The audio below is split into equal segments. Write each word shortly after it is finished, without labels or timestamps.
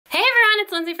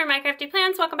it's Lindsay from My Crafty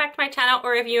Plans. Welcome back to my channel,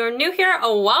 or if you're new here,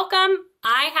 welcome.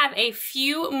 I have a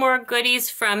few more goodies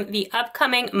from the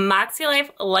upcoming MakseLife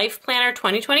Life Planner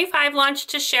 2025 launch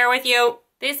to share with you.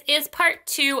 This is part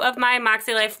 2 of my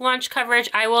MakseLife launch coverage.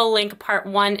 I will link part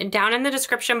 1 down in the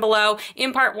description below.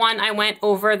 In part 1, I went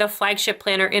over the flagship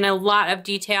planner in a lot of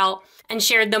detail and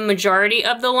shared the majority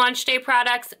of the launch day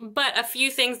products, but a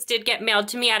few things did get mailed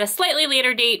to me at a slightly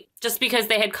later date just because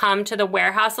they had come to the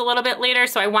warehouse a little bit later,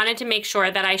 so I wanted to make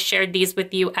sure that I shared these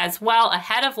with you as well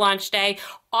ahead of launch day.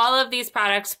 All of these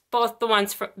products, both the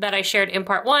ones that I shared in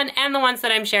part 1 and the ones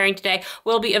that I'm sharing today,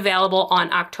 will be available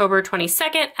on October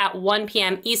 22nd at 1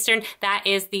 p.m. Eastern. That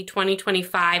is the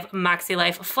 2025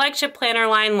 MakseLife Flagship Planner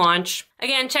line launch.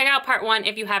 Again, check out part 1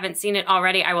 if you haven't seen it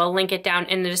already. I will link it down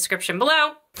in the description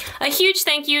below. A huge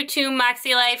thank you to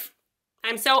MakseLife.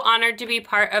 I'm so honored to be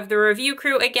part of the review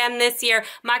crew again this year.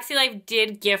 MakseLife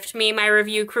did gift me my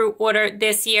review crew order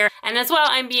this year, and as well,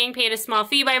 I'm being paid a small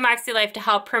fee by MakseLife to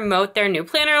help promote their new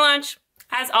planner launch.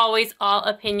 As always, all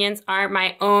opinions are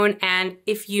my own, and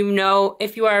if you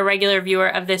are a regular viewer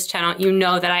of this channel, you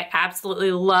know that I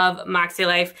absolutely love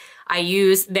MakseLife. I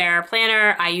use their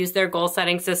planner, I use their goal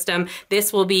setting system.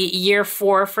 This will be year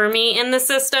 4 for me in the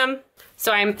system.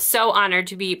 So I'm so honored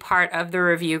to be part of the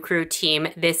review crew team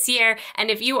this year. And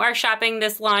if you are shopping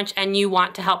this launch and you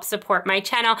want to help support my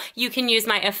channel, you can use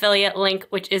my affiliate link,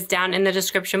 which is down in the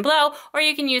description below, or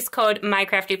you can use code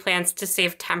MyCraftyPlans to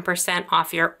save 10%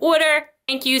 off your order.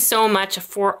 Thank you so much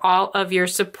for all of your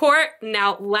support.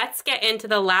 Now let's get into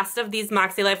the last of these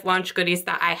MakseLife launch goodies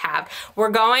that I have.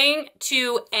 We're going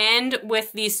to end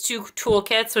with these 2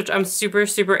 toolkits, which I'm super,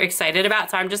 super excited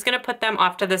about. So I'm just gonna put them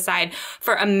off to the side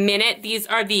for a minute. These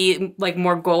are the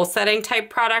more goal setting type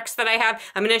products that I have.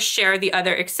 I'm gonna share the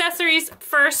other accessories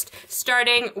first,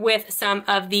 starting with some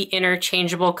of the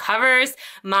interchangeable covers.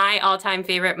 My all-time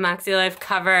favorite MakseLife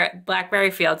cover,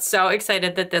 Blackberry Field. So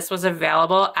excited that this was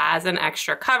available as an extra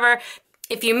cover.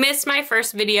 If you missed my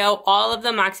first video, all of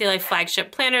the MakseLife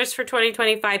flagship planners for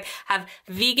 2025 have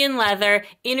vegan leather,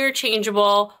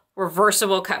 interchangeable,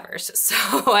 reversible covers.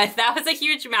 So that was a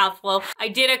huge mouthful. I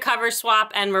did a cover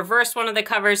swap and reversed one of the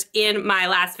covers in my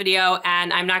last video,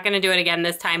 and I'm not gonna do it again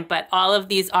this time, but all of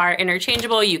these are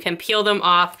interchangeable. You can peel them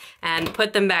off and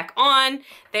put them back on.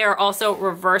 They are also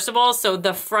reversible, so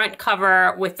the front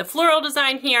cover with the floral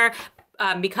design here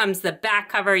becomes the back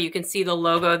cover. You can see the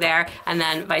logo there, and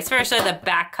then vice versa. The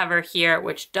back cover here,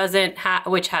 which has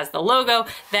the logo,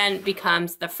 then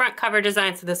becomes the front cover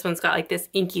design. So this one's got like this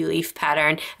inky leaf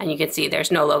pattern, and you can see there's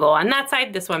no logo on that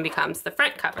side. This one becomes the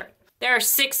front cover. There are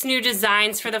 6 new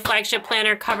designs for the flagship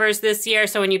planner covers this year.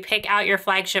 So when you pick out your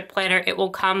flagship planner, it will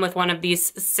come with one of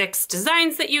these 6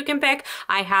 designs that you can pick.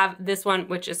 I have this one,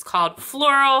 which is called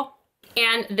Floral,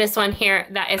 and this one here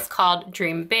that is called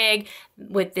Dream Big,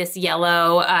 with this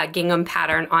yellow gingham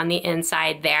pattern on the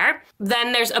inside there.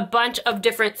 Then there's a bunch of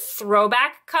different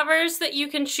throwback covers that you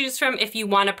can choose from if you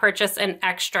want to purchase an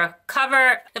extra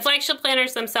cover. The flagship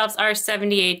planners themselves are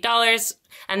 $78,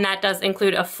 and that does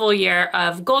include a full year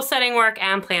of goal setting work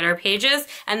and planner pages.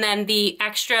 And then the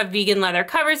extra vegan leather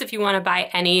covers, if you want to buy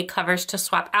any covers to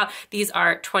swap out, these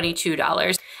are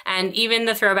 $22. And even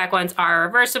the throwback ones are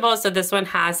reversible. So this one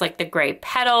has like the gray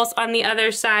petals on the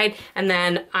other side. And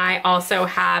then I also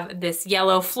have this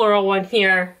yellow floral one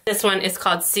here. This one is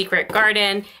called Secret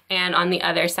Garden. And on the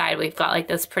other side, we've got like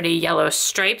this pretty yellow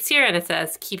stripes here, and it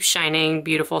says Keep Shining,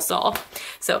 Beautiful Soul.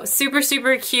 So super,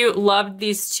 super cute. Loved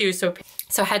these 2. So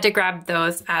had to grab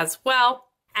those as well.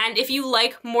 And if you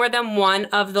like more than one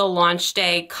of the launch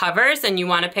day covers and you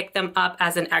want to pick them up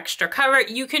as an extra cover,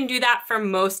 you can do that for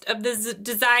most of the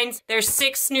designs. There's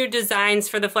 6 new designs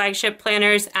for the flagship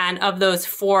planners, and of those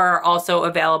 4 are also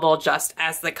available just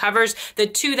as the covers. The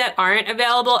 2 that aren't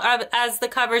available as the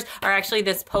covers are actually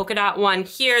this polka dot one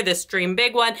here, this Dream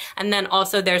Big one, and then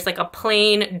also there's like a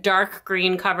plain dark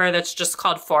green cover that's just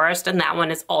called Forest, and that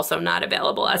one is also not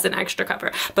available as an extra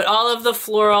cover. But all of the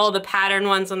floral, the pattern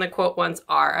ones, and the quote ones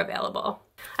are available.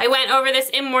 I went over this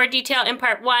in more detail in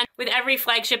part 1. With every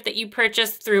flagship that you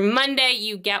purchase through Monday,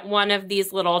 you get one of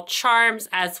these little charms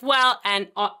as well. And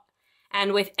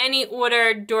with any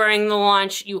order during the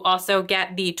launch, you also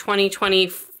get the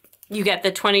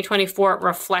 2024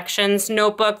 Reflections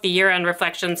Notebook, the year-end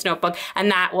Reflections Notebook, and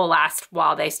that will last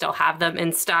while they still have them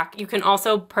in stock. You can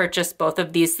also purchase both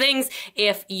of these things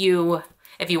if you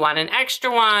want an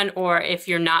extra one, or if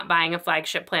you're not buying a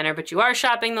flagship planner but you are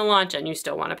shopping the launch and you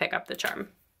still want to pick up the charm.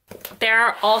 There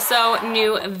are also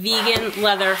new vegan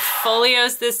leather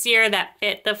folios this year that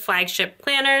fit the flagship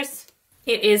planners.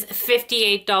 It is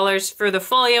 $58 for the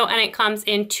folio, and it comes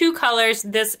in 2 colors.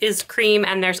 This is cream,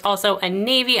 and there's also a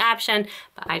navy option,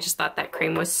 but I just thought that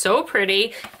cream was so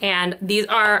pretty, and these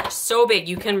are so big.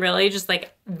 You can really just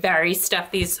like very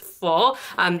stuff these full.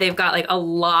 They've got like a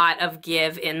lot of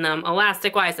give in them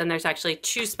elastic wise, and there's actually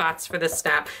 2 spots for the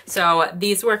snap. So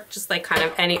these work just like kind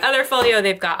of any other folio.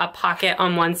 They've got a pocket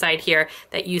on one side here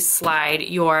that you slide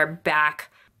your back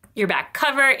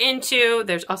cover into.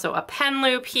 There's also a pen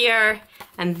loop here,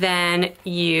 and then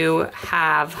you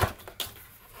have,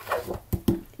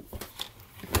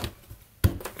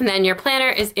 and then your planner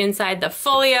is inside the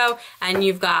folio, and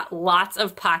you've got lots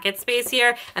of pocket space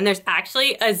here, and there's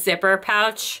actually a zipper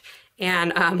pouch.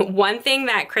 And one thing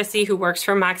that Chrissy, who works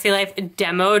for MakseLife,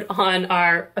 demoed on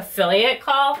our affiliate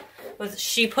call was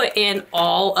she put in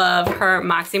all of her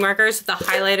Moxie markers, the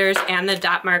highlighters and the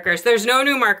dot markers. There's no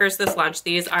new markers this launch.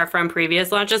 These are from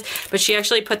previous launches, but she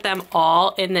actually put them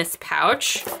all in this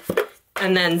pouch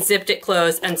and then zipped it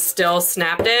closed and still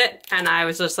snapped it. And I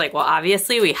was just like, well,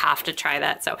 obviously we have to try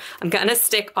that. So I'm gonna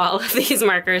stick all of these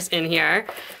markers in here.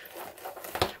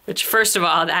 Which, first of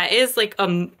all, that is like,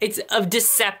 it's a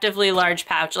deceptively large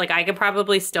pouch. Like, I could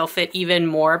probably still fit even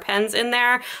more pens in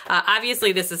there.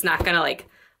 Obviously, this is not gonna like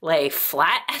lay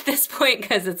flat at this point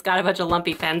because it's got a bunch of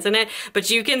lumpy pens in it, but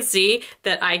you can see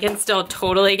that I can still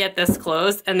totally get this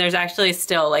closed, and there's actually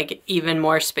still like even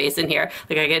more space in here.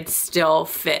 Like, I could still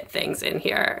fit things in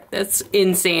here. That's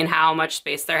insane how much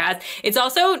space there has. It's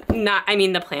also not, I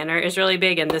mean, the planner is really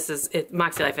big, and this is,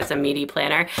 MakseLife is a meaty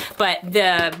planner, but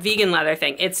the vegan leather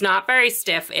thing, it's not very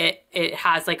stiff. It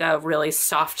has like a really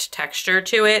soft texture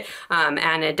to it,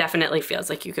 and it definitely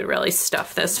feels like you could really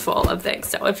stuff this full of things.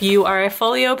 So if you are a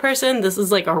folio person, this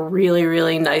is like a really,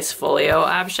 really nice folio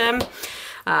option.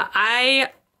 While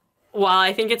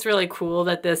I think it's really cool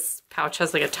that this pouch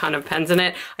has like a ton of pens in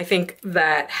it, I think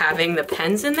that having the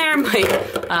pens in there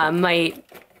might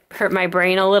hurt my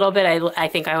brain a little bit. I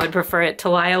think I would prefer it to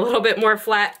lie a little bit more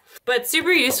flat, but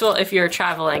super useful if you're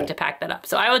traveling to pack that up.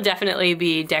 So I will definitely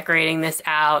be decorating this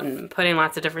out and putting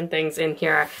lots of different things in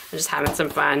here and just having some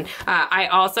fun. I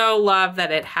also love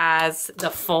that it has the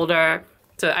folder.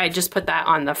 So I just put that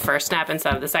on the first snap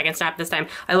instead of the second snap this time.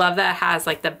 I love that it has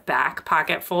like the back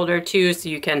pocket folder too, so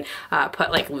you can put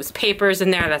like loose papers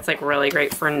in there. That's like really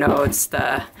great for notes,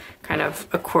 the kind of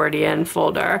accordion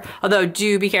folder. Although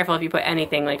do be careful if you put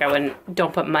anything, like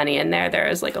don't put money in there. There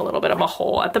is like a little bit of a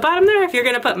hole at the bottom there. If you're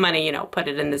gonna put money, you know, put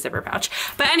it in the zipper pouch.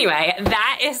 But anyway,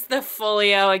 that is the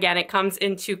folio. Again, it comes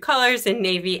in 2 colors, in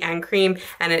navy and cream,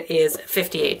 and it is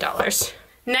 $58.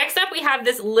 Next up, we have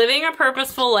this Living a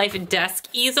Purposeful Life desk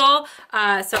easel.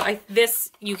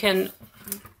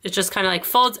 It just kind of like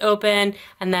folds open,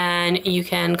 and then you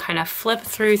can kind of flip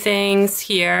through things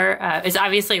here. It's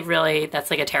obviously really,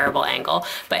 that's like a terrible angle,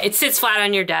 but it sits flat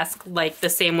on your desk like the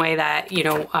same way that, you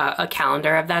know, a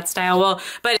calendar of that style will.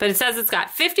 But it says it's got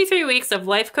 53 weeks of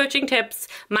life coaching tips,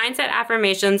 mindset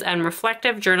affirmations, and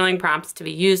reflective journaling prompts to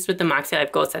be used with the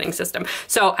MakseLife goal setting system.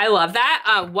 So I love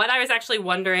that. What I was actually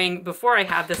wondering before I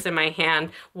have this in my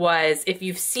hand was if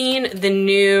you've seen the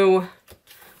new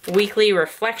weekly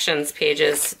reflections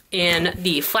pages in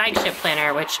the flagship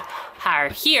planner, which are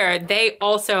here. They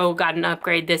also got an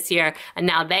upgrade this year, and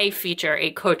now they feature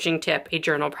a coaching tip, a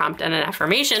journal prompt, and an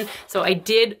affirmation. So I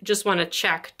did just want to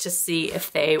check to see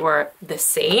if they were the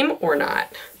same or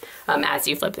not as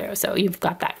you flip through. So you've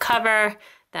got that cover,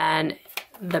 then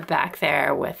the back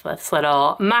there with this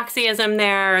little Moxieism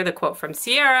there, the quote from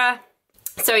Sierra.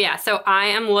 So yeah, so I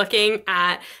am looking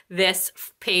at this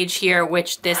page here,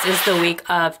 which this is the week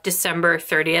of December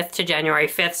 30th to January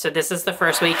 5th. So this is the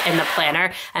first week in the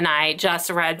planner. And I just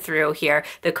read through here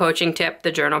the coaching tip,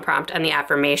 the journal prompt, and the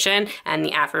affirmation. And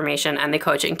the affirmation and the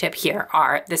coaching tip here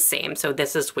are the same. So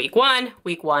this is week one.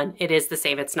 Week one, it is the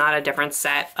same. It's not a different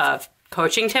set of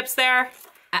coaching tips there.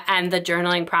 And the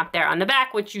journaling prompt there on the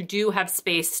back, which you do have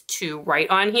space to write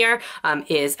on here,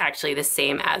 is actually the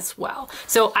same as well.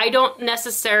 So I don't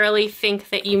necessarily think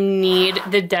that you need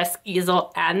the desk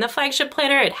easel and the flagship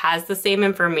planner. It has the same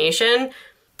information.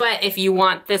 But if you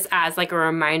want this as like a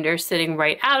reminder sitting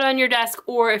right out on your desk,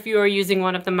 or if you are using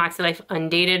one of the MakseLife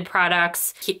undated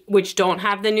products, which don't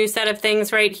have the new set of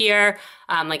things right here,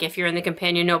 like if you're in the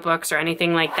companion notebooks or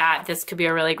anything like that, this could be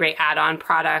a really great add-on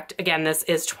product. Again, this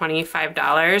is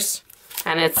 $25,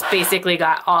 and it's basically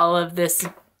got all of this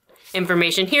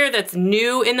information here that's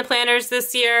new in the planners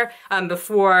this year.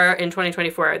 Before in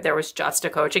 2024, there was just a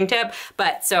coaching tip,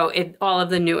 but so all of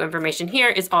the new information here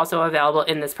is also available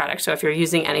in this product. So if you're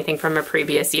using anything from a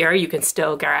previous year, you can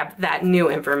still grab that new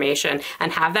information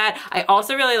and have that. I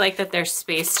also really like that there's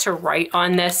space to write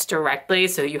on this directly,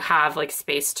 so you have like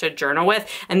space to journal with,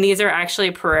 and these are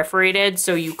actually perforated,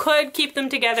 so you could keep them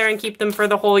together and keep them for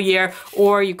the whole year,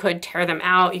 or you could tear them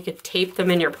out, you could tape them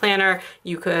in your planner,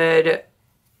 you could,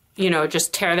 you know,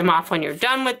 just tear them off when you're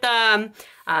done with them,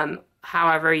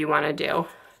 however you want to do.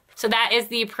 So that is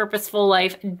the Purposeful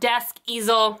Life Desk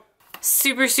Easel.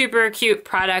 Super, super cute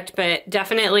product, but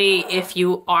definitely if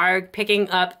you are picking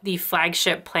up the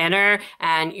flagship planner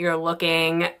and you're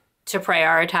looking to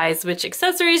prioritize which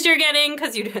accessories you're getting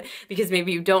because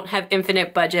maybe you don't have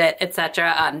infinite budget,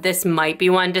 etc. This might be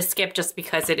one to skip just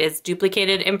because it is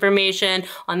duplicated information.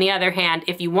 On the other hand,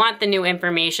 if you want the new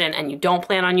information and you don't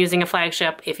plan on using a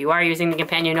flagship, if you are using the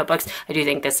companion notebooks, I do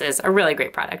think this is a really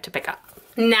great product to pick up.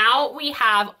 Now we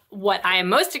have what I am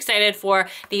most excited for,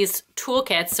 these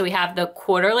toolkits. So we have the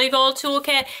quarterly goal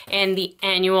toolkit and the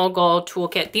annual goal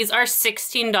toolkit. These are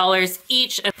 $16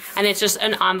 each, and it's just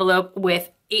an envelope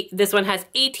with this one has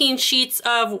 18 sheets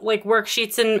of like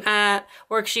worksheets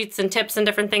and tips and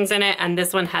different things in it, and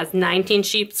this one has 19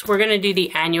 sheets. We're gonna do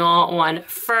the annual one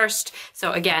first.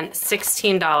 So again,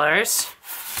 $16.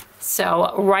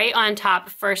 So right on top,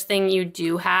 first thing you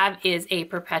do have is a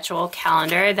perpetual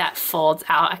calendar that folds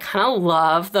out. I kind of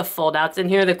love the fold outs in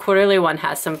here. The quarterly one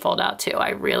has some fold out too.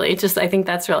 I think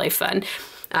that's really fun.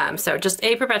 So just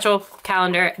a perpetual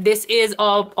calendar. This is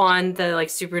all on the like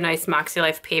super nice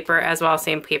MakseLife paper as well,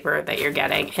 same paper that you're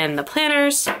getting in the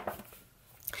planners.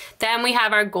 Then we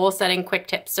have our goal setting quick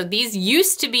tips. So these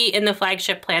used to be in the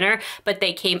flagship planner, but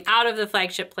they came out of the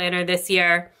flagship planner this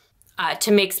year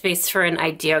to make space for an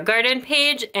idea garden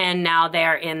page, and now they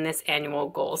are in this annual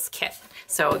goals kit.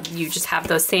 So you just have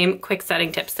those same quick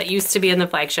setting tips that used to be in the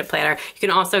flagship planner. You can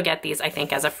also get these, I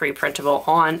think, as a free printable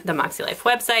on the MakseLife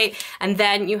website. And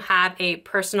then you have a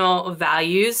personal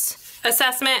values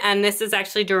assessment, and this is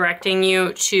actually directing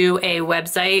you to a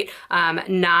website,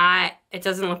 it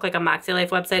doesn't look like a MakseLife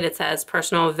website. It says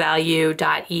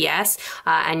personalvalue.es,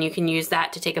 and you can use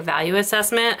that to take a value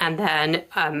assessment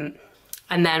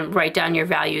and then write down your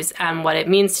values and what it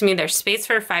means to me. There's space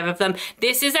for 5 of them.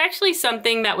 This is actually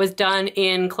something that was done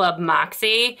in Club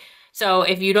Moxie. So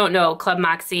if you don't know, Club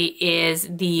Moxie is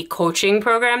the coaching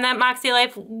program that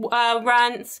MakseLife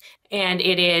runs, and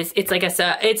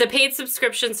it's a paid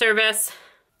subscription service,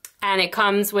 and it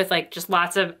comes with like just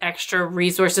lots of extra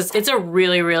resources. It's a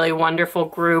really, really wonderful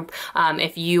group.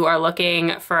 If you are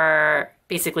looking for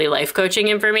basically life coaching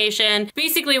information,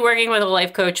 basically working with a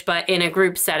life coach, but in a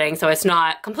group setting. So it's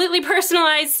not completely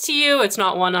personalized to you. It's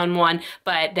not one-on-one,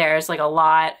 but there's like a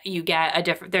lot. You get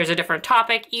there's a different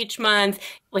topic each month,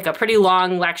 like a pretty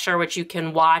long lecture, which you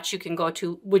can watch. You can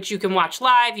which you can watch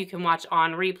live, you can watch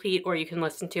on repeat, or you can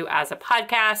listen to as a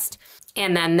podcast.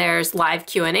 And then there's live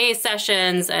Q&A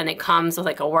sessions, and it comes with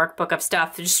like a workbook of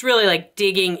stuff, just really like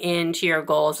digging into your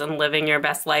goals and living your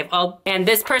best life. And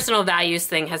this personal values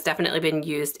thing has definitely been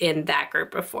used in that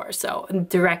group before. So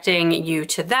directing you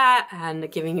to that and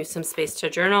giving you some space to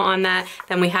journal on that.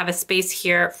 Then we have a space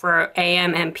here for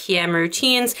AM and PM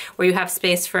routines, where you have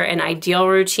space for an ideal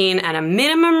routine and a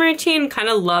minimum routine. Kind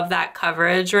of love that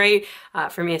coverage, right?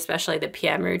 For me, especially the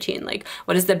PM routine, like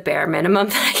what is the bare minimum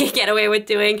that I can get away with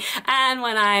doing? And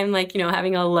when I'm like,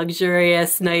 having a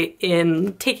luxurious night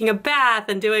in taking a bath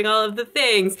and doing all of the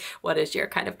things, what is your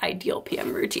kind of ideal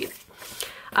PM routine?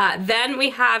 Then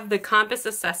we have the compass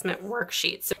assessment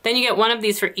worksheet. So then you get one of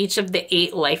these for each of the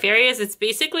 8 life areas. It's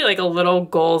basically like a little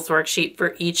goals worksheet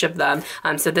for each of them.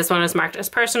 So this one is marked as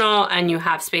personal, and you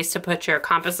have space to put your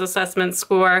compass assessment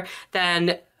score.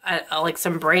 Then like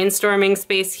some brainstorming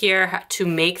space here to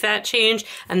make that change,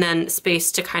 and then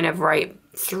space to kind of write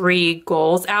 3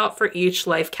 goals out for each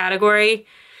life category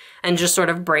and just sort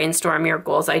of brainstorm your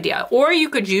goals idea. Or you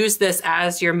could use this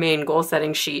as your main goal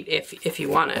setting sheet if you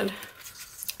wanted.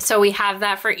 So we have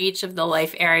that for each of the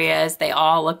life areas. They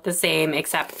all look the same,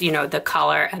 except, the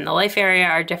color and the life area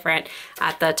are different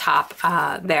at the top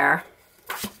there.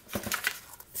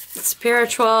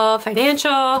 Spiritual,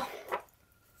 financial,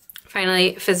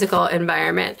 finally, physical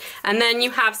environment. And then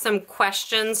you have some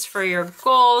questions for your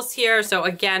goals here. So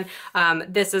again,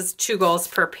 this is 2 goals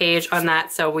per page on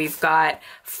that. So we've got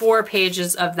 4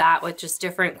 pages of that with just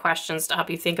different questions to help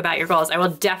you think about your goals. I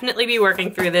will definitely be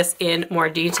working through this in more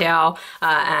detail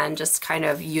and just kind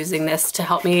of using this to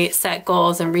help me set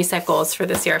goals and reset goals for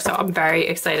this year. So I'm very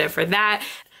excited for that.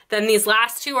 Then these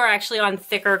last two are actually on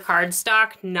thicker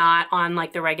cardstock, not on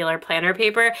like the regular planner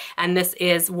paper. And this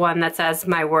is one that says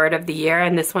my word of the year.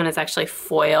 And this one is actually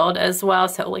foiled as well.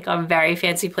 So like a very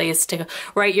fancy place to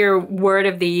write your word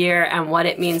of the year and what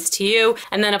it means to you.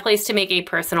 And then a place to make a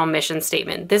personal mission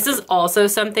statement. This is also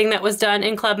something that was done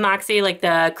in Club Moxie, like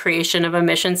the creation of a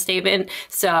mission statement.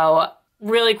 So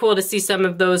really cool to see some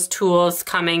of those tools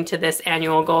coming to this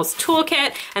annual goals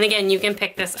toolkit. And again, you can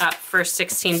pick this up for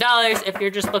 $16 if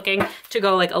you're just looking to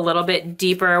go like a little bit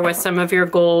deeper with some of your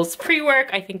goals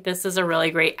pre-work. I think this is a really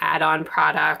great add-on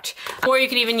product. Or you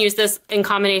can even use this in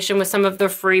combination with some of the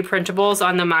free printables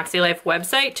on the MakseLife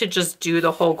website to just do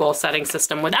the whole goal setting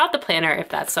system without the planner if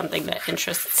that's something that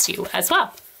interests you as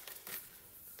well.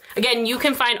 Again, you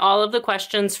can find all of the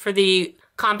questions for the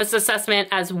compass assessment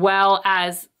as well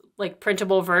as like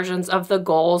printable versions of the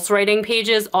goals writing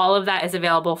pages. All of that is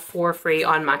available for free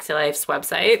on MakseLife's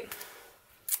website.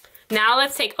 Now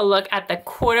let's take a look at the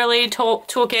quarterly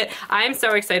toolkit. I'm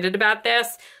so excited about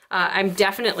this. I'm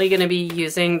definitely going to be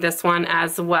using this one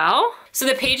as well. So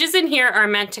the pages in here are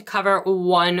meant to cover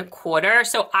 1 quarter.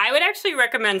 So I would actually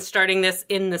recommend starting this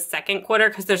in the 2nd quarter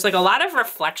because there's like a lot of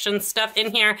reflection stuff in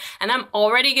here. And I'm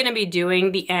already going to be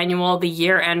doing the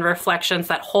year-end reflections,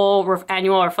 that whole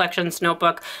annual reflections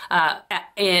notebook. I'm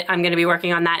going to be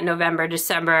working on that in November,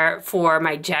 December for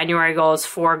my January goals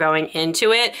for going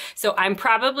into it. So I'm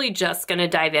probably just going to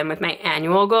dive in with my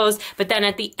annual goals. But then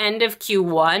at the end of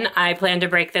Q1, I plan to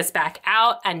break this back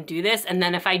out and do this. And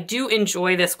then if I do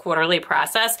enjoy this quarterly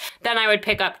process, then I would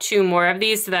pick up 2 more of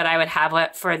these so that I would have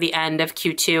it for the end of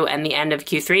Q2 and the end of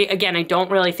Q3. Again, I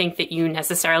don't really think that you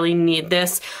necessarily need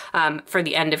this for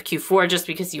the end of Q4 just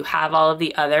because you have all of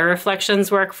the other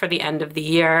reflections work for the end of the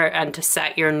year and to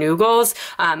set your new goals.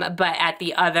 But at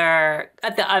the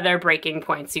other breaking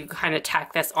points, you kind of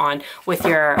tack this on with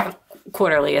your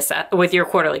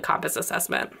quarterly compass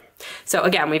assessment. So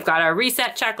again, we've got our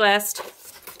reset checklist,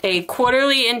 a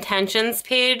quarterly intentions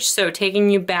page, so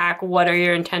taking you back, what are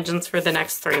your intentions for the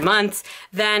next 3 months.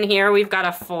 Then here we've got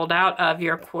a fold out of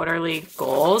your quarterly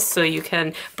goals, so you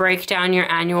can break down your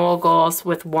annual goals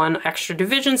with 1 extra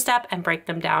division step and break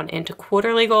them down into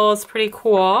quarterly goals. Pretty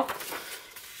cool.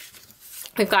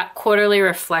 We've got quarterly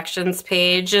reflections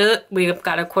page. We've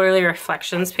got a quarterly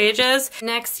reflections pages.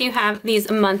 Next, you have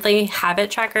these monthly habit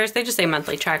trackers. They just say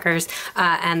monthly trackers.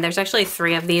 And there's actually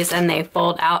 3 of these and they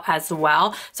fold out as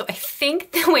well. So I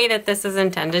think the way that this is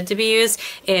intended to be used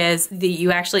is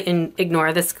you actually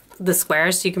ignore the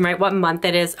squares. So you can write what month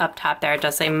it is up top there. It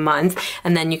does say month.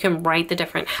 And then you can write the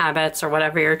different habits or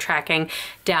whatever you're tracking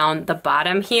down the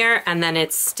bottom here. And then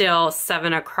it's still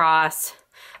 7 across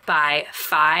by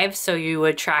 5, so you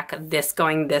would track this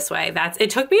going this way. It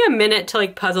took me a minute to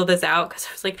like puzzle this out because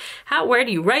I was like, where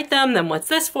do you write them? Then what's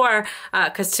this for?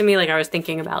 Because to me, like I was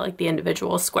thinking about like the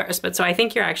individual squares, but so I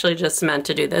think you're actually just meant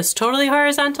to do this totally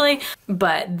horizontally,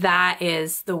 but that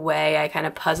is the way I kind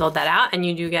of puzzled that out. And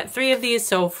you do get 3 of these,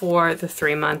 so for the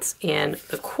 3 months in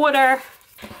the quarter.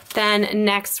 Then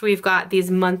next we've got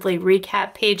these monthly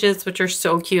recap pages, which are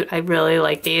so cute. I really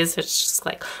like these. It's just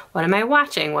like, what am I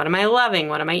watching? What am I loving?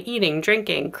 What am I eating,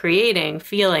 drinking, creating,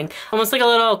 feeling? Almost like a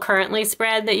little currently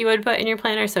spread that you would put in your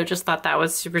planner. So just thought that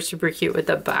was super, super cute with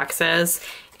the boxes.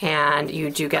 And you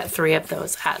do get 3 of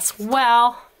those as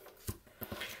well.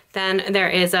 Then there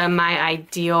is a My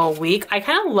Ideal Week. I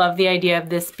kind of love the idea of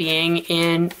this being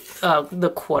in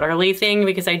the quarterly thing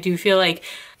because I do feel like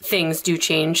things do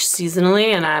change seasonally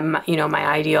and my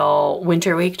ideal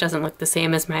winter week doesn't look the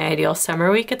same as my ideal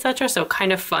summer week, etc. So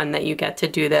kind of fun that you get to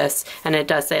do this, and it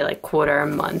does say like quarter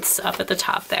months up at the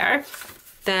top there.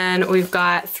 Then we've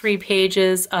got 3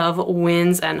 pages of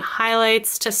wins and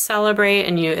highlights to celebrate,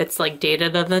 and it's like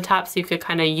dated at the top, so you could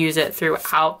kind of use it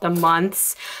throughout the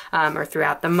months or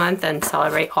throughout the month and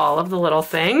celebrate all of the little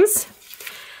things.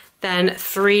 Then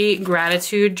 3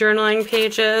 gratitude journaling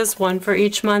pages, 1 for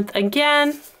each month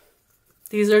again.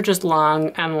 These are just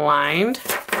long and lined.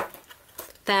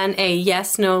 Then a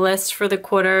yes/no list for the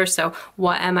quarter. So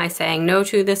what am I saying no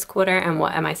to this quarter and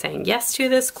what am I saying yes to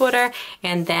this quarter?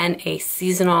 And then a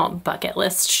seasonal bucket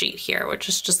list sheet here, which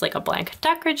is just like a blank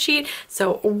decorative sheet.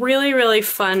 So really, really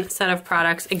fun set of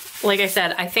products. Like I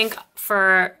said, I think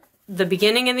for the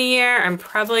beginning of the year, I'm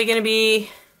probably gonna be,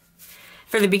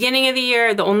 for the beginning of the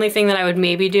year, the only thing that I would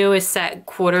maybe do is set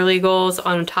quarterly goals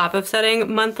on top of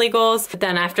setting monthly goals. But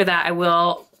then after that, I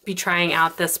will be trying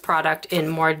out this product in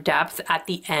more depth at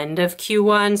the end of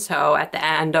Q1, so at the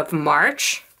end of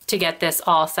March, to get this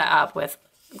all set up with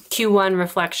Q1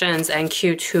 reflections and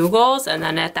Q2 goals. And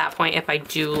then at that point, if I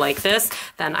do like this,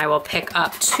 then I will pick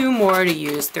up 2 more to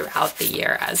use throughout the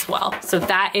year as well. So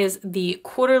that is the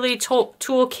quarterly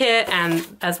toolkit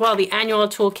and as well the annual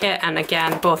toolkit. And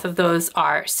again, both of those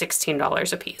are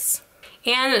 $16 a piece.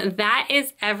 And that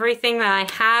is everything that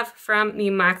I have from the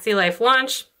MakseLife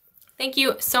launch. Thank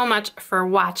you so much for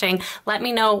watching. Let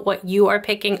me know what you are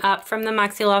picking up from the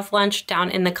MakseLife launch down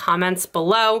in the comments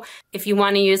below. If you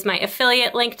want to use my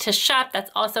affiliate link to shop, that's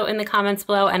also in the comments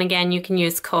below. And again, you can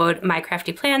use code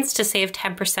MyCraftyPlans to save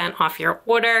 10% off your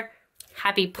order.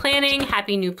 Happy planning,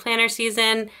 happy new planner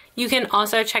season. You can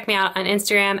also check me out on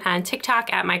Instagram and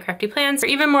TikTok at MyCraftyPlans for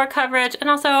even more coverage and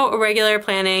also regular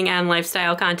planning and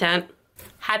lifestyle content.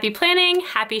 Happy planning,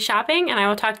 happy shopping, and I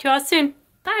will talk to you all soon.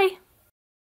 Bye.